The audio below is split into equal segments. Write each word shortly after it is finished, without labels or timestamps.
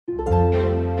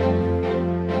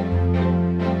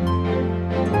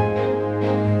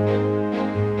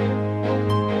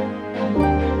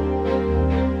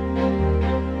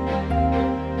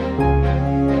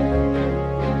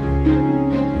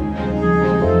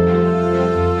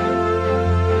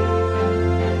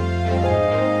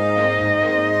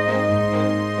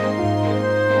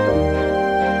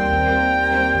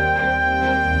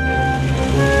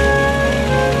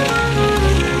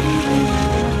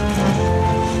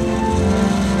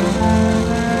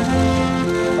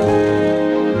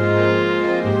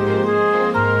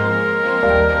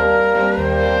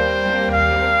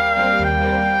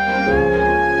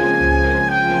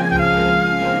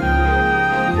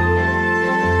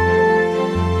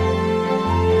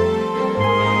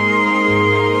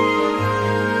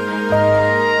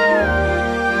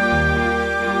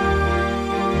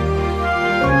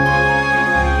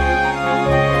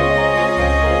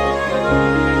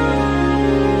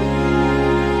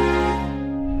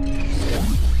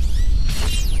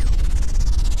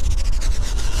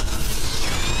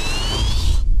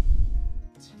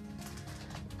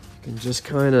just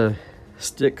kind of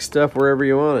stick stuff wherever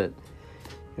you want it.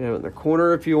 You can have it in the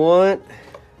corner if you want.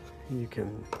 You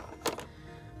can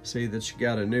say that you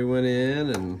got a new one in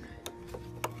and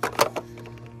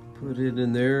put it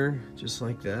in there just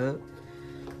like that.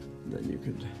 And then you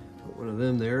could put one of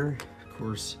them there. Of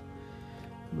course,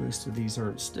 most of these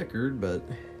aren't stickered, but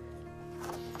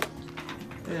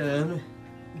and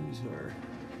these are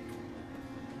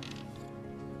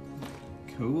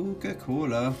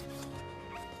Coca-Cola,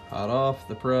 hot off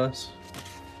the press.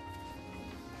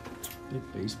 Big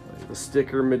base plate. The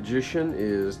sticker magician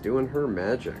is doing her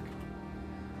magic.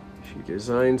 She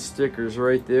designed stickers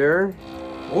right there,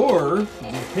 or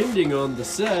depending on the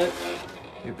set,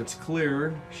 if it's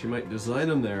clear, she might design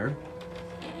them there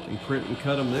and print and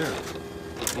cut them there.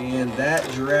 And that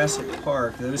Jurassic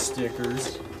Park, those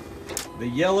stickers, the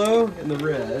yellow and the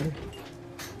red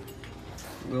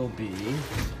will be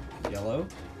yellow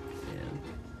and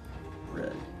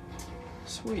red.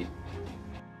 Sweet.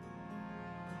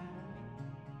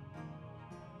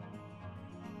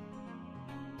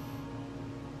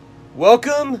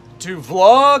 Welcome to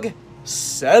vlog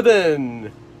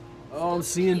 7. Oh, I'm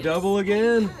seeing double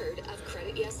again.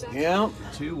 Yeah,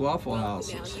 2 Waffle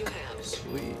Houses.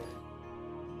 Sweet.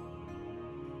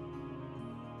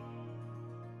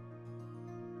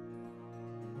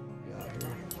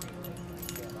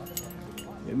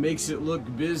 It makes it look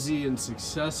busy and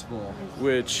successful,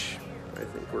 which I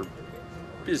think we're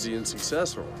busy and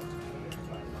successful.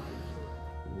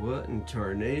 What in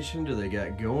tarnation do they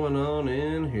got going on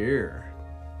in here?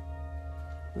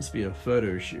 Must be a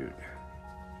photo shoot.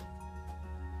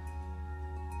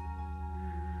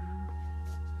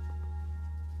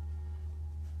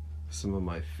 Some of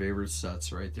my favorite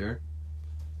sets right there.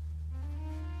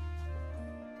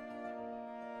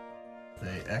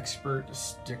 The expert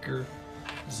sticker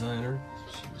designer.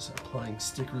 She's applying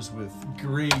stickers with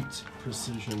great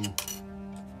precision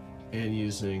and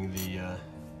using the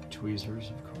tweezers,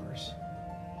 of course.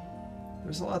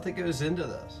 There's a lot that goes into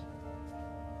this.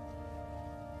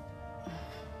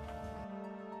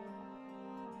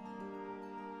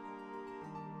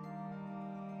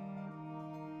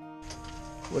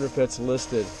 Wonder if that's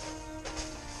listed.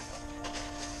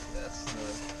 That's the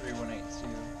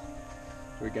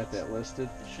 3182. We got that listed?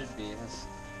 It should be. Yes.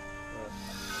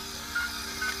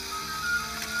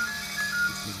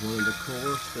 This is one of the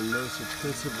coolest and most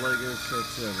expensive Lego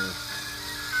sets ever.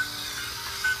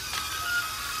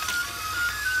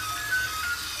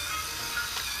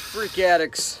 Freak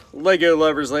addicts, Lego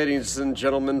lovers, ladies and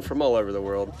gentlemen from all over the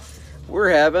world. We're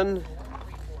having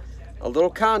a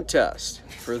little contest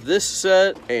for this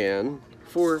set and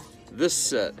for this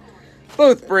set.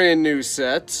 Both brand new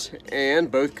sets, and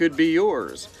both could be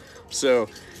yours. So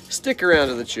stick around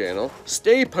to the channel,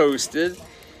 stay posted,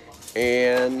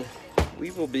 and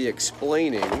we will be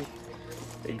explaining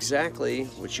exactly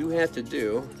what you have to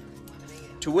do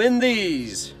to win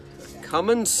these.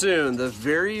 Coming soon, the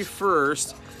very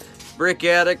first Brick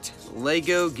Addict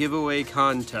Lego giveaway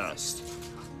contest.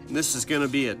 This is going to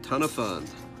be a ton of fun.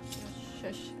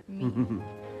 Shush me.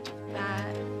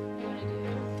 That you want to do?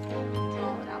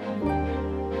 Draw it out.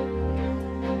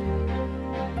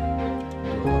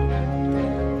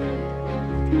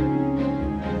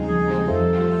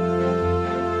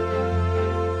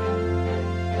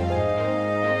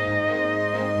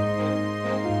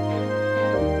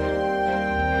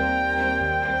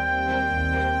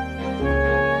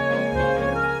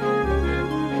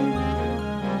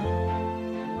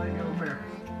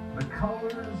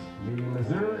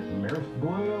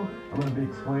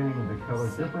 Explaining the color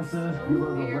differences. You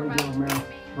love the Lego Maris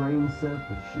train set,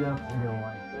 the shift, you're gonna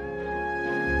like.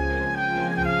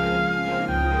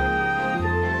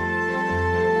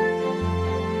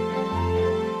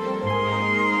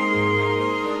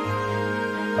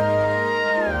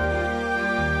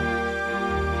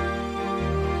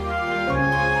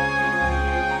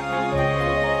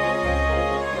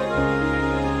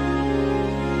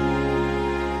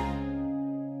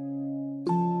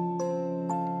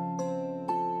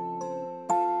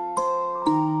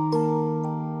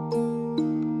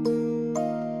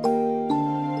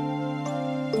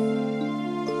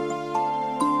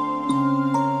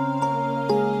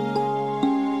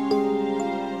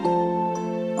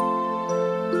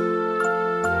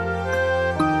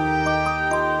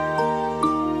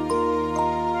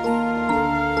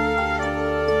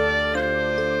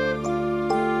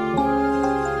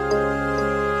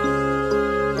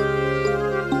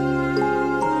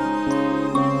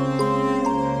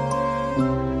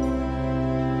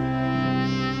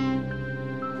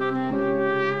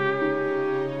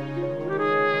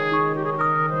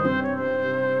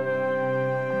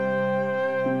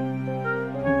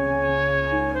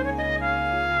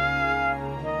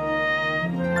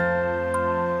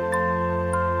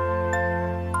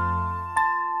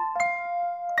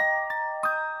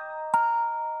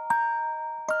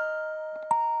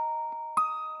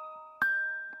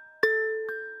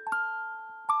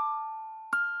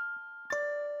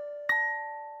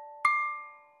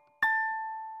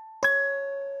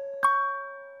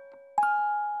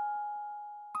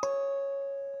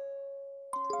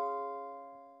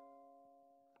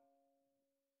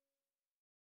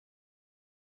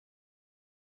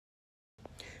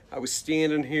 I was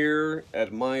standing here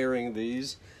admiring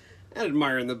these and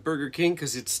admiring the Burger King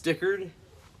because it's stickered.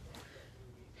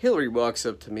 Hillary walks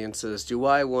up to me and says, "Do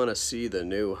I want to see the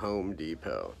new Home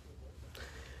Depot?"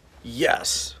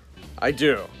 Yes, I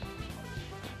do.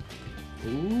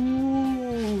 Ooh.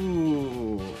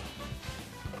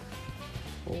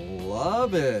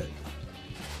 Love it.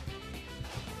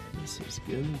 This is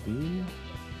gonna be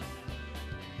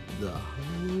the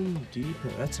Home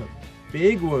Depot. That's a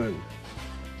big one.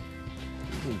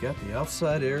 We got the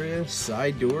outside area,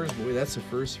 side doors. Boy, that's a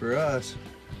first for us.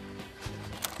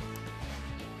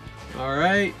 All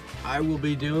right, I will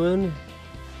be doing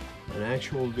an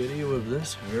actual video of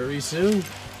this very soon.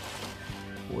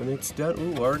 When it's done,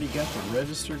 ooh, already got the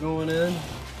register going in.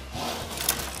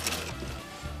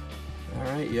 All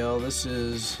right, y'all, this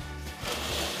is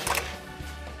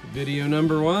video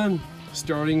number 1,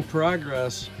 starting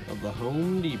progress of the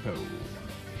Home Depot.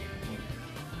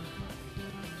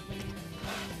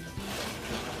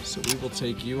 So we will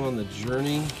take you on the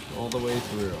journey all the way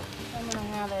through. I'm gonna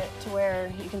have it to where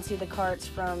you can see the carts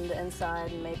from the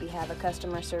inside and maybe have a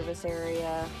customer service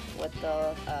area with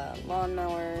the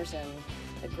lawnmowers and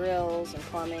the grills and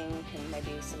plumbing and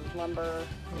maybe some lumber.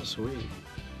 Oh, sweet.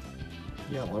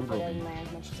 Yeah, lumber Put will it in be there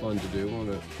as much as fun to do, won't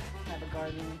it? have a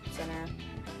garden center.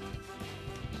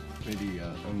 Maybe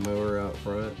a mower out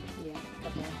front. Yeah,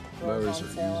 couple Mowers rolls on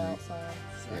are sale easy. outside.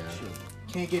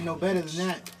 Yeah. Can't get no better than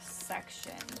that.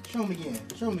 Section. Show me again.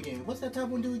 Show me again. What's that top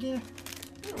one do again?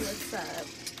 What's up?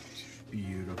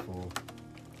 Beautiful.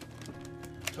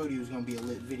 Told you it was gonna be a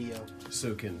lit video.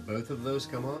 So can both of those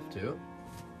come off too?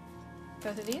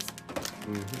 Both of these?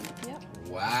 Mm-hmm. Yep.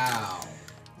 Wow.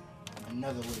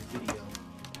 Another lit video.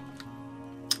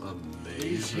 Amazing.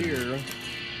 These here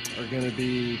are going to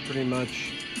be pretty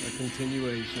much a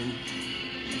continuation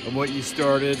of what you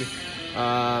started.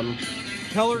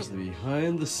 Colors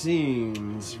behind the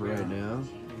scenes right now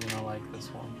You're gonna like this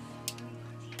one.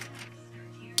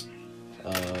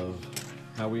 of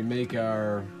how we make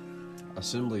our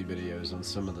assembly videos on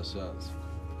some of the sets.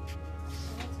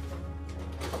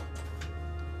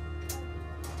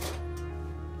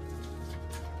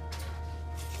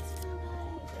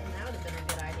 And that would have been a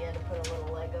good idea to put a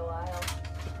little Lego aisle.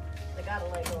 They got a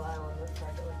Lego aisle in this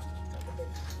type of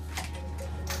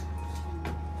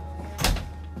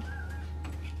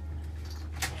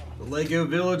The Lego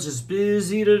Village is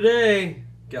busy today.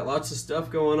 Got lots of stuff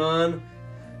going on.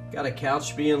 Got a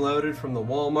couch being loaded from the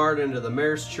Walmart into the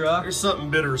mayor's truck. There's something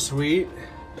bittersweet.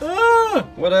 Ah!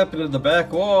 What happened to the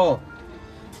back wall?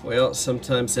 Well,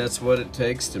 sometimes that's what it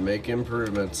takes to make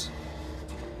improvements.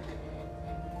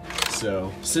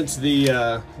 So, since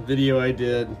the video I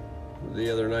did the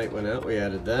other night went out, we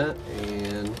added that,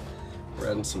 and we're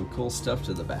adding some cool stuff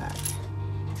to the back.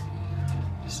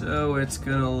 So it's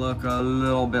gonna look a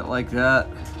little bit like that.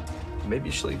 Maybe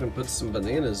she'll even put some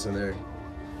bananas in there.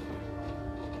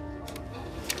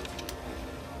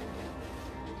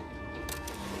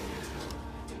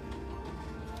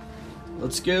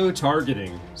 Let's go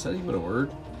targeting. Is that even a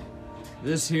word?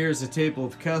 This here is a table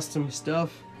of custom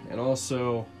stuff, and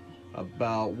also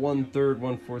about 1/3,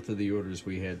 1/4 of the orders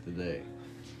we had today.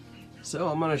 So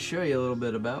I'm gonna show you a little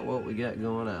bit about what we got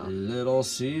going on. Little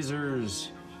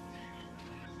Caesars.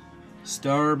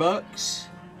 Starbucks.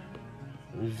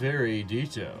 Very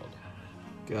detailed.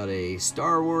 Got a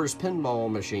Star Wars pinball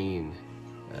machine.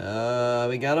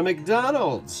 We got a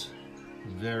McDonald's.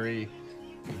 Very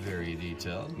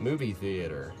detailed. Movie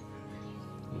theater.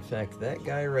 In fact, that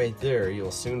guy right there,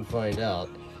 you'll soon find out,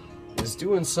 is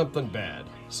doing something bad,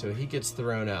 so he gets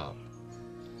thrown out.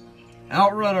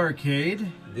 Outrun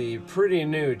Arcade, the pretty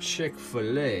new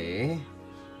Chick-fil-A,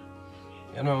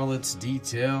 and all its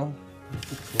detail, with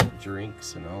the cool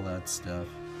drinks and all that stuff.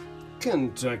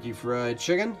 Kentucky Fried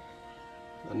Chicken,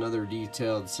 another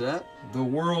detailed set. The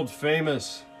world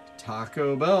famous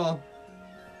Taco Bell.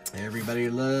 Everybody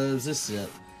loves this set,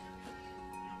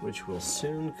 which will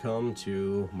soon come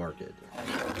to market.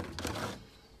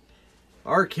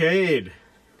 Arcade,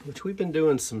 which we've been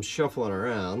doing some shuffling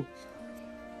around.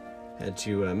 Had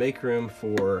to make room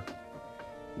for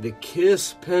the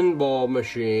Kiss pinball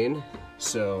machine.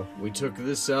 So we took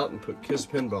this out and put Kiss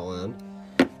pinball in.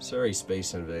 Sorry,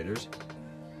 Space Invaders.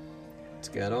 It's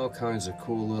got all kinds of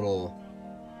cool little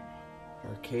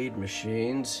arcade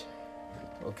machines.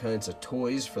 All kinds of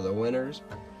toys for the winners.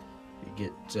 You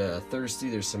get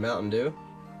thirsty, there's some Mountain Dew.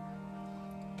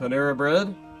 Panera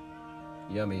Bread.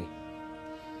 Yummy.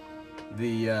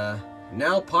 The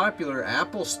now popular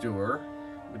Apple Store,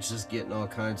 which is getting all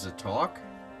kinds of talk.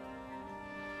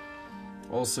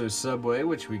 Also Subway,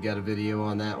 which we got a video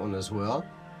on that one as well.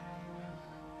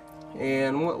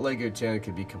 And what Lego town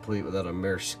could be complete without a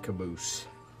Merce caboose?